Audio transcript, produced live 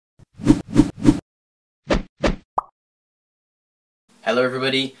Hello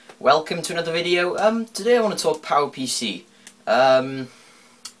everybody, welcome to another video. Today I want to talk PowerPC. This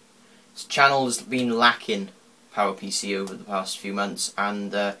channel has been lacking PowerPC over the past few months,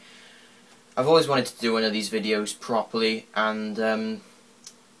 and I've always wanted to do one of these videos properly. And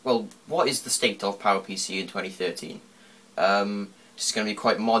well, what is the state of PowerPC in 2013? It's going to be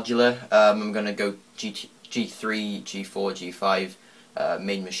quite modular. I'm going to go G3, G4, G5,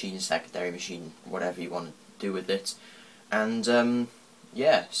 main machine, secondary machine, whatever you want to do with it. And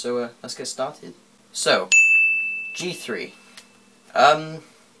yeah, so let's get started. So, G3.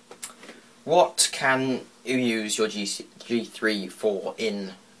 What can you use your G3 for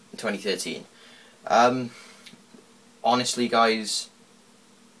in 2013? Honestly guys,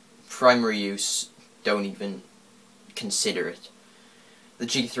 primary use, don't even consider it. The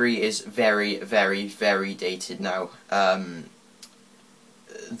G3 is very, very, very dated now.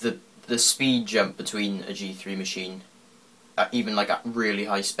 The speed jump between a G3 machine, even like a really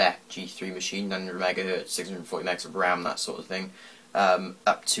high spec G3 machine, 900 MHz, 640 megs of RAM, that sort of thing,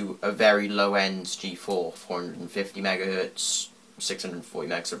 up to a very low end G4, 450 MHz, 640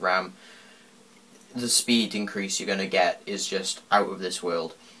 megs of RAM. The speed increase you're going to get is just out of this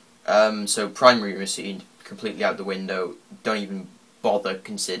world. So primary machine, completely out the window, don't even bother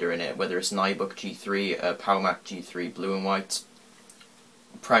considering it, whether it's an iBook G3, a PowerMac G3 blue and white.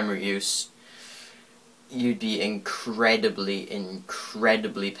 Primary use, you'd be incredibly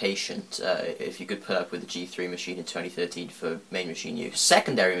patient if you could put up with a G3 machine in 2013 for main machine use.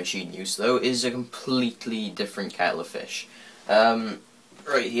 Secondary machine use, though, is a completely different kettle of fish. Right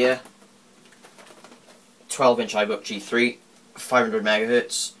here, 12-inch iBook G3, 500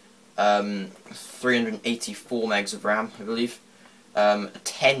 MHz, 384 megs of RAM, I believe, a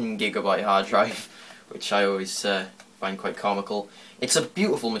 10 GB hard drive, which I always find quite comical. It's a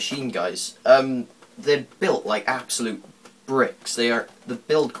beautiful machine, guys. They're built like absolute bricks. The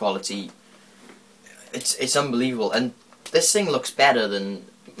build quality, it's unbelievable, and this thing looks better than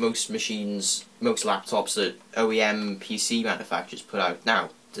most machines, most laptops that OEM PC manufacturers put out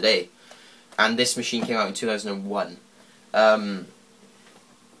today. And this machine came out in 2001.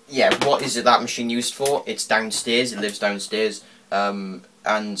 Yeah, what is that machine used for? It's downstairs, it lives downstairs, and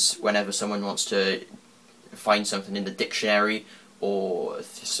whenever someone wants to find something in the dictionary or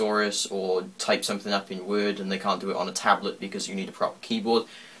thesaurus, or type something up in Word and they can't do it on a tablet because you need a proper keyboard,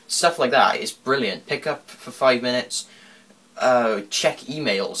 stuff like that is brilliant. Pick up for 5 minutes, check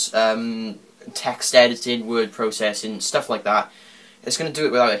emails, text editing, word processing, stuff like that. It's going to do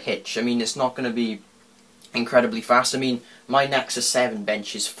it without a hitch. I mean, it's not going to be incredibly fast. I mean, my Nexus 7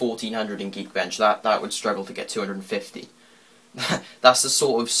 bench is 1400 in Geekbench. That would struggle to get 250. That's the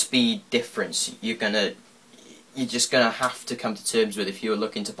sort of speed difference you're just going to have to come to terms with if you're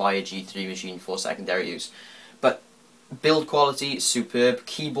looking to buy a G3 machine for secondary use. But build quality, superb.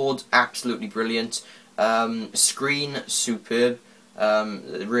 Keyboard, absolutely brilliant. Screen, superb.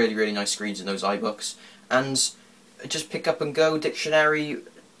 Really, really nice screens in those iBooks. And just pick up and go, dictionary,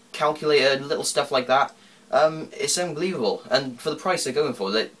 calculator, little stuff like that. It's unbelievable. And for the price they're going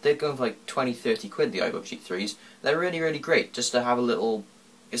for, they're going for like 20-30 quid, the iBook G3s. They're really, really great, just to have a little,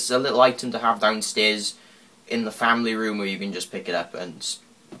 it's a little item to have downstairs in the family room where you can just pick it up and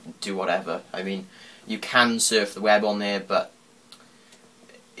do whatever. I mean, you can surf the web on there, but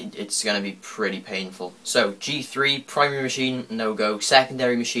it's going to be pretty painful. So, G3, primary machine, no go.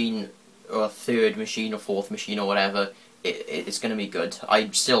 Secondary machine, or third machine, or fourth machine, or whatever, it's going to be good. I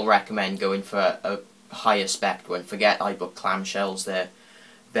still recommend going for a higher spec one. Forget iBook clamshells, they're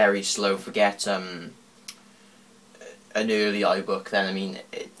very slow. Forget an early iBook, then I mean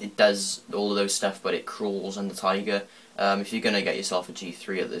it does all of those stuff, but it crawls under Tiger. If you're gonna get yourself a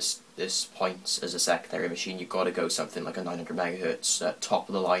G3 at this point as a secondary machine, you've got to go something like a 900 MHz, top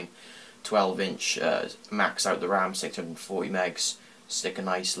of the line, 12-inch, max out the RAM, 640 megs. Stick a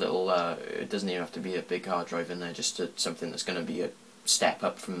nice little. It doesn't even have to be a big hard drive in there. Just something that's going to be a step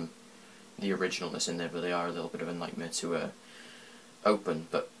up from the originalness in there, but they are a little bit of a nightmare to open.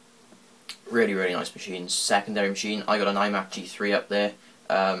 But really, really nice machines. Secondary machine, I got an iMac G3 up there.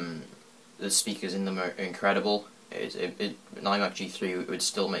 The speakers in them are incredible. An iMac G3 would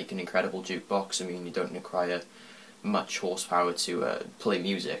still make an incredible jukebox. I mean, you don't require much horsepower to play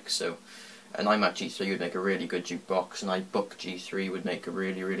music, so an iMac G3 would make a really good jukebox. An iBook G3 would make a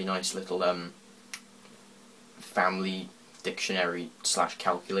really, really nice little family dictionary /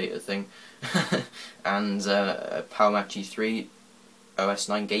 calculator thing. And a PowerMac G3 OS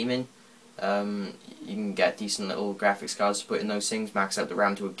 9 gaming. You can get decent little graphics cards to put in those things, max out the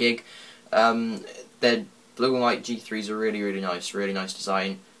RAM to a gig. They're blue and white G3s are really, really nice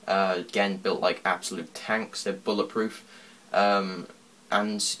design. Again, built like absolute tanks, they're bulletproof.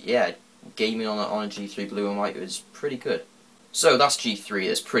 and yeah, gaming on a G3 blue and white was pretty good. So that's G3.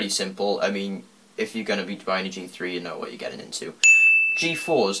 It's pretty simple. I mean, if you're going to be buying a G3, you know what you're getting into.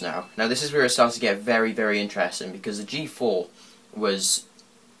 G4s now. Now this is where it starts to get very, very interesting, because the G4 was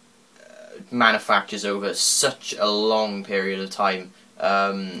manufactured over such a long period of time,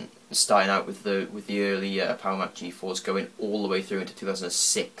 starting out with the early PowerMac G4s, going all the way through into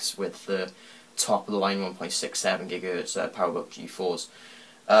 2006 with the top of the line 1.67 GHz PowerBook G4s.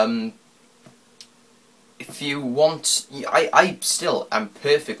 If you want, I still am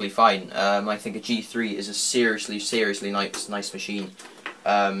perfectly fine. I think a G3 is a seriously nice machine,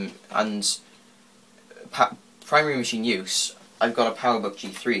 and primary machine use. I've got a PowerBook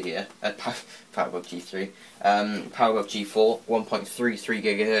G3 here, PowerBook G3, PowerBook G4, 1.33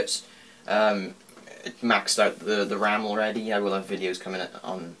 GHz. It maxed out the RAM already. I will have videos coming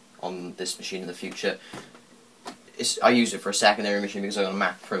on this machine in the future. I use it for a secondary machine because I've got a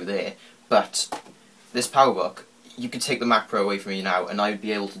Mac Pro there, but this PowerBook, you could take the Mac Pro away from me now and I'd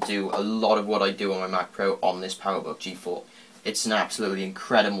be able to do a lot of what I do on my Mac Pro on this PowerBook G4. It's an absolutely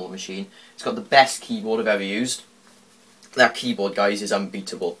incredible machine. It's got the best keyboard I've ever used. That keyboard, guys, is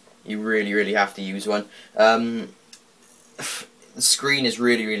unbeatable. You really have to use one. The screen is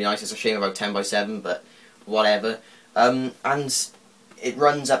really nice. It's a shame about 10x7, but whatever. And it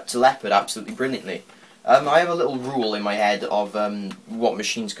runs up to Leopard absolutely brilliantly. I have a little rule in my head of what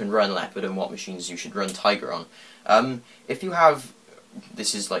machines can run Leopard and what machines you should run Tiger on. If you have,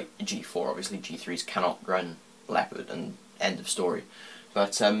 this is like G4, obviously G3s cannot run Leopard, and end of story.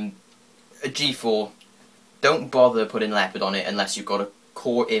 But a G4, don't bother putting Leopard on it unless you've got a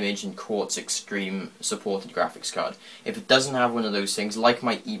Core Image and Quartz Extreme supported graphics card. If it doesn't have one of those things, like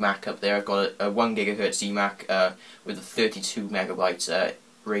my eMac up there, I've got a 1 GHz eMac with a 32 MB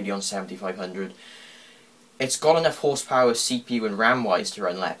Radeon 7500. It's got enough horsepower CPU and RAM wise to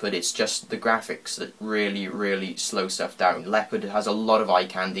run Leopard. It's just the graphics that really slow stuff down. Leopard has a lot of eye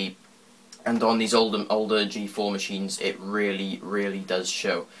candy, and on these older G4 machines it really does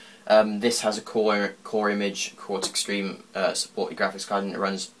show. This has a Core Image Quartz Extreme supported graphics card, and it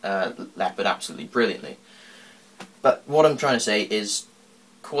runs Leopard absolutely brilliantly. But what I'm trying to say is,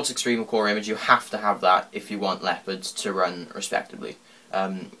 Quartz Extreme or Core Image, you have to have that if you want Leopard to run respectably.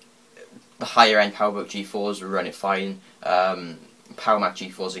 The higher end PowerBook G4s will run it fine. PowerMac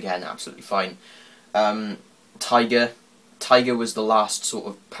G4s again, absolutely fine. Tiger was the last sort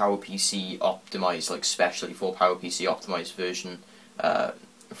of PowerPC optimized, like specially for PowerPC optimized version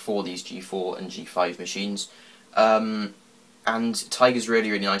for these G4 and G5 machines. And Tiger's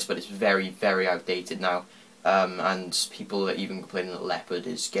really nice, but it's very outdated now. And people are even complaining that Leopard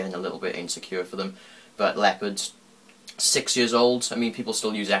is getting a little bit insecure for them. But Leopard's 6 years old. I mean, people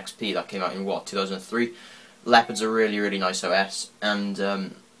still use XP. That came out in what, 2003? Leopard's a really nice OS, and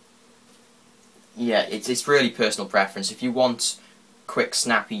yeah, it's really personal preference. If you want quick,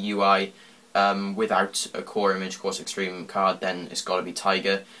 snappy UI without a Core Image Quartz Extreme card, then it's got to be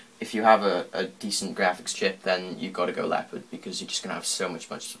Tiger. If you have a decent graphics chip, then you've got to go Leopard, because you're just going to have so much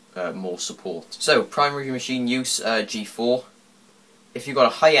more support. So, primary machine use, G4. If you've got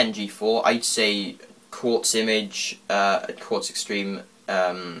a high-end G4, I'd say Quartz Image, Quartz Extreme,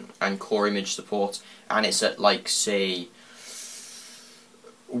 and Core Image support, and it's at, like, say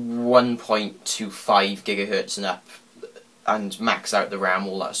 1.25 GHz and up, and max out the RAM,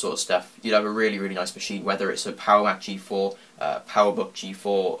 all that sort of stuff. You'd have a really nice machine, whether it's a PowerMac G4, PowerBook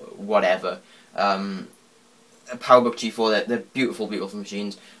G4, whatever. A PowerBook G4, they're beautiful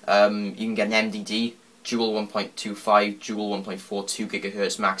machines. You can get an MDD, dual 1.25, dual 1.42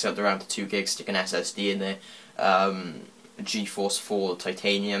 GHz, max out the RAM to 2 gigs, stick an SSD in there. GeForce 4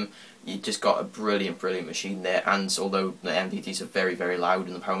 Titanium. You just got a brilliant machine there. And although the MDDs are very loud,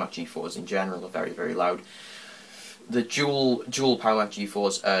 and the PowerMac G4s in general are very loud, the dual PowerMac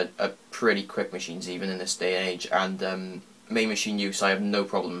G4s are pretty quick machines even in this day and age. And main machine use, I have no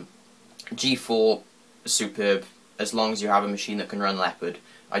problem. G4, superb, as long as you have a machine that can run Leopard.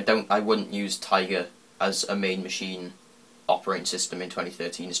 I wouldn't use Tiger as a main machine operating system in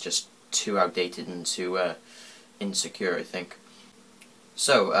 2013. It's just too outdated and too insecure, I think.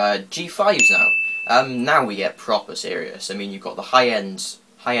 So, G5s now. Now we get proper serious. I mean, you've got the high-end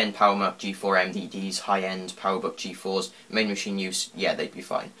PowerMac G4 MDDs, high-end PowerBook G4s, main machine use, yeah, they'd be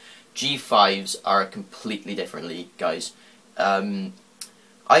fine. G5s are a completely different league, guys.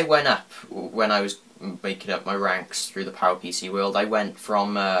 I went up, when I was making up my ranks through the PowerPC world, I went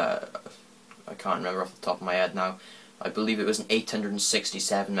from, I can't remember off the top of my head now, I believe it was an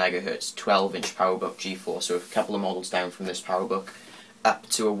 867 MHz 12-inch PowerBook G4, so a couple of models down from this PowerBook, up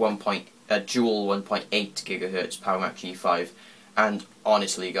to a 1.8 a dual 1.8 gigahertz PowerMac G5, and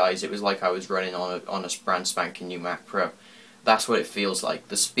honestly, guys, it was like I was running on a brand spanking new Mac Pro. That's what it feels like.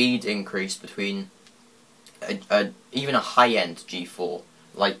 The speed increase between even a high-end G4,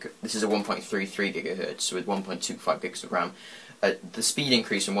 like this is a 1.33 gigahertz with 1.25 gigs of RAM. The speed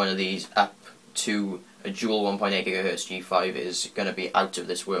increase from one of these up to a dual 1.8 gigahertz G5 is going to be out of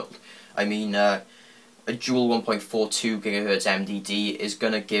this world. I mean, a dual 1.42 gigahertz MDD is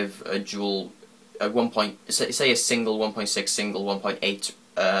going to give a dual, say a single 1.6, single 1.8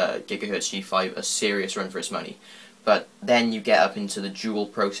 gigahertz G5 a serious run for its money. But then you get up into the dual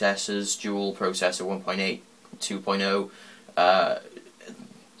processors, dual processor 1.8, 2.0,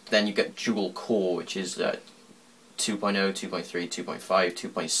 then you get dual core, which is 2.0, 2.3, 2.5,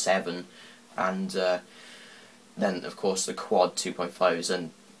 2.7, and then of course the quad 2.5s,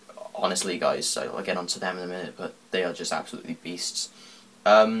 and honestly, guys, I'll get onto them in a minute, but they are just absolutely beasts.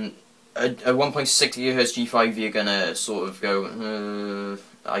 A 1.6 GHz G5, you're gonna sort of go,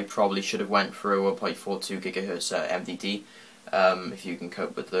 I probably should have went for a 1.42 GHz MDD. If you can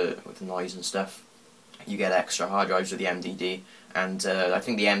cope with the noise and stuff, you get extra hard drives with the MDD, and I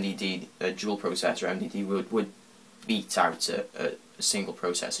think the MDD, dual processor MDD, would beat out a single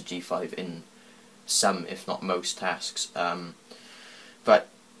processor G5 in some, if not most, tasks. But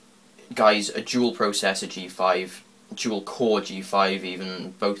guys, a dual processor G5, dual core G5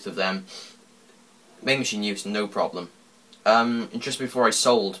 even, both of them, main machine use, no problem. Just before I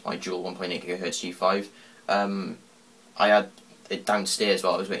sold my dual 1.8 GHz G5, I had it downstairs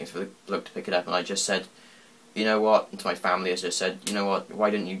while I was waiting for the bloke to pick it up, and I just said, you know what, and to my family I just said, you know what, why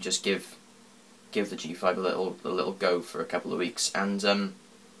don't you just give the G5 a little go for a couple of weeks, and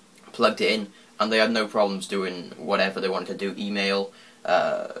plugged it in, and they had no problems doing whatever they wanted to do, email,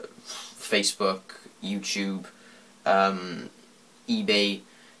 Facebook, YouTube, eBay,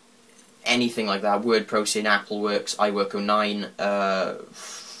 anything like that, word processing, Apple Works, iWork 09,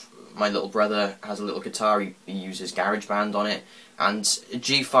 my little brother has a little guitar, he uses GarageBand on it, and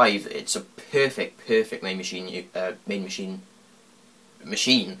G5, it's a perfect main machine,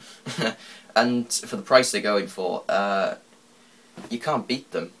 and for the price they're going for, you can't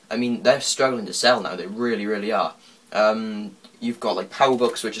beat them. I mean, they're struggling to sell now, they really are. You've got like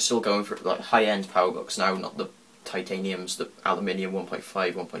PowerBooks, which are still going for like high-end PowerBooks now, not the titaniums, the aluminium 1.5,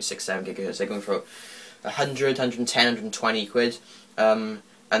 1.67 gigahertz. They're going for 100, 110, 120 quid. And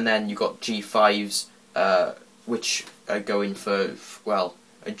then you've got G5s, which are going for, well,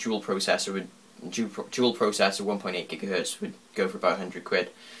 a dual processor 1.8 gigahertz would go for about 100 quid.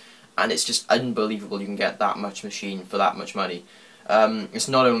 And it's just unbelievable you can get that much machine for that much money. It's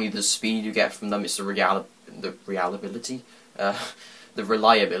not only the speed you get from them, it's the reliability.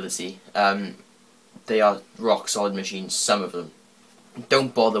 They are rock solid machines, some of them.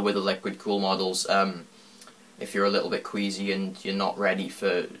 Don't bother with the liquid cool models if you're a little bit queasy and you're not ready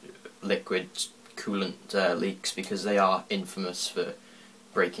for liquid coolant leaks, because they are infamous for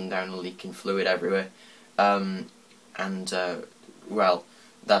breaking down and leaking fluid everywhere. Well,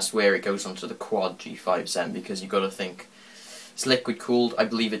 that's where it goes onto the quad G5s then, because you've got to think it's liquid cooled. I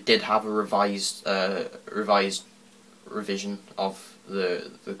believe it did have a revised revision of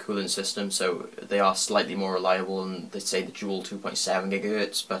the coolant system, so they are slightly more reliable than, they say, the dual 2.7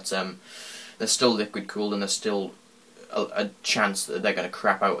 gigahertz, but they're still liquid cooled, and there's still a chance that they're going to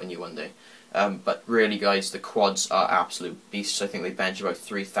crap out on you one day. But really, guys, the quads are absolute beasts. I think they bench about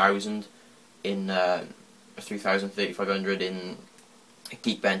 3,000 in 3,500 in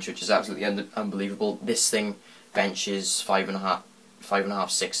Geekbench, which is absolutely unbelievable. This thing benches 5.5,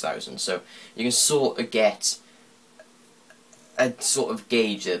 6,000. So you can sort of get a sort of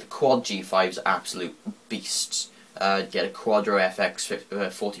gauge that the quad G5s are absolute beasts. Get a Quadro FX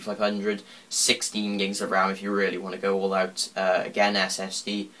 4500, 16 gigs of RAM if you really want to go all out. Again,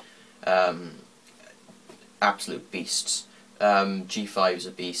 SSD, absolute beasts. G5s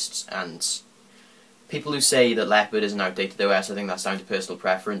are beasts, and people who say that Leopard is an outdated OS, I think that's down to personal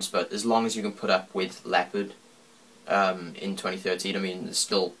preference, but as long as you can put up with Leopard in 2013, I mean, there's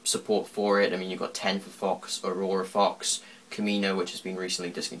still support for it. I mean, you've got 10 for Fox, Aurora Fox, Camino, which has been recently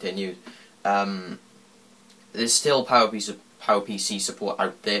discontinued. There's still PowerPC support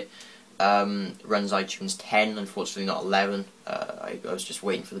out there. Runs iTunes 10, unfortunately not 11. I was just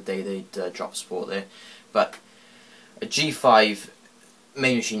waiting for the day they'd drop support there. But a G5,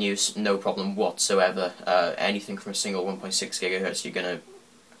 main machine use, no problem whatsoever. Anything from a single 1.6 gigahertz, you're going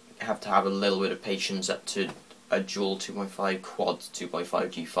to have a little bit of patience up to a dual 2.5 quad 2.5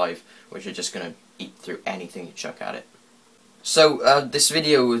 G5, which are just going to eat through anything you chuck at it. So this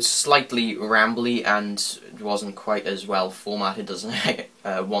video was slightly rambly and it wasn't quite as well formatted as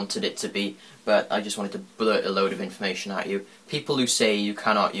I wanted it to be, but I just wanted to blurt a load of information at you. People who say you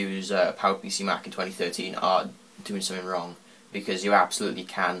cannot use PowerPC Mac in 2013 are doing something wrong, because you absolutely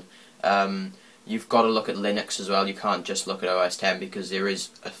can. You've got to look at Linux as well. You can't just look at OS X, because there is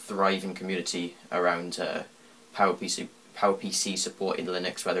a thriving community around PowerPC support in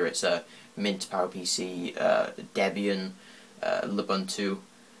Linux, whether it's Mint PowerPC, Debian, Ubuntu.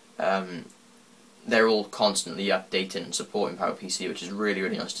 They're all constantly updating and supporting PowerPC, which is really,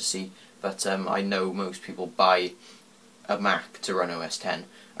 really nice to see. But I know most people buy a Mac to run OS X,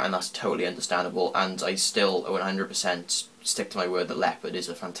 and that's totally understandable, and I still 100% stick to my word that Leopard is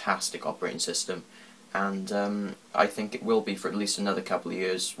a fantastic operating system, and I think it will be for at least another couple of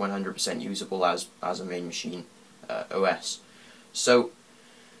years 100% usable as a main machine OS. So,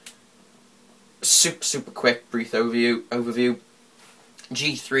 super quick, brief overview.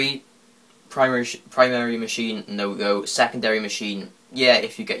 G3, primary machine, no go. Secondary machine, yeah,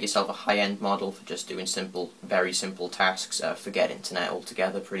 if you get yourself a high-end model for just doing very simple tasks, forget internet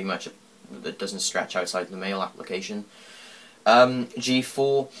altogether, pretty much. That doesn't stretch outside the mail application.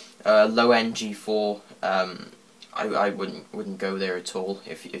 G4, low-end G4, I wouldn't go there at all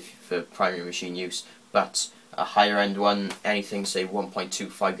if for primary machine use, but a higher end one, anything say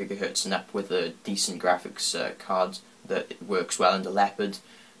 1.25 GHz and up with a decent graphics card that works well under Leopard,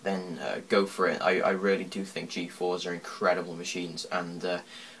 then go for it. I really do think G4s are incredible machines, and I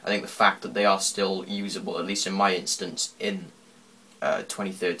think the fact that they are still usable, at least in my instance, in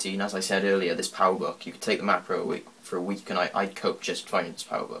 2013, as I said earlier, this PowerBook, you could take the Mac Pro for a week and I'd cope just fine with this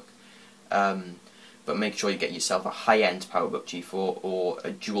PowerBook. But make sure you get yourself a high-end PowerBook G4 or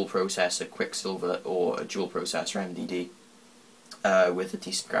a dual processor Quicksilver or a dual processor MDD with a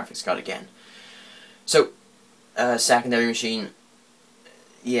decent graphics card again. So, secondary machine,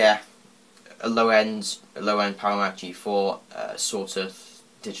 yeah, a low-end Power Mac G4, sort of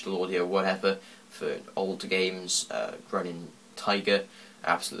digital audio, whatever, for older games, running Tiger,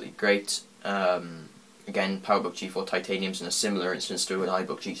 absolutely great. Again, PowerBook G4 Titanium's in a similar instance to an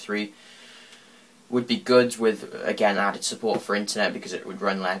iBook G3. Would be good with, again, added support for internet, because it would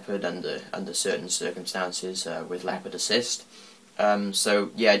run Leopard under certain circumstances with Leopard Assist.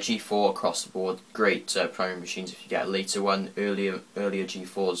 So yeah, G4 across the board, great primary machines. If you get a later one, earlier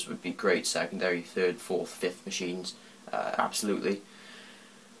G4s would be great. Secondary, third, fourth, fifth machines, absolutely.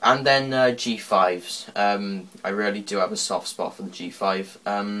 And then G5s. I really do have a soft spot for the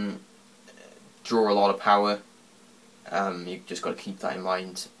G5. Draw a lot of power. You just got to keep that in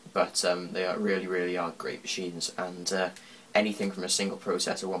mind. But they really are great machines, and anything from a single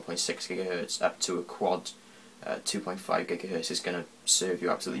processor 1.6 GHz up to a quad 2.5 GHz is going to serve you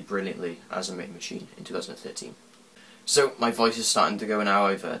absolutely brilliantly as a main machine in 2013. So my voice is starting to go now.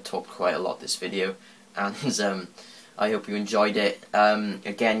 I've talked quite a lot this video, and I hope you enjoyed it.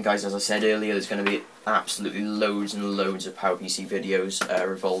 Again, guys, as I said earlier, there's going to be absolutely loads and loads of PowerPC videos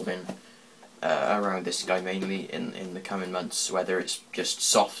revolving around this guy mainly in the coming months, whether it's just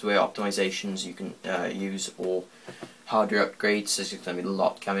software optimizations you can use or hardware upgrades. There's going to be a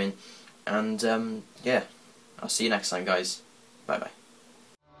lot coming, and yeah, I'll see you next time, guys. Bye bye.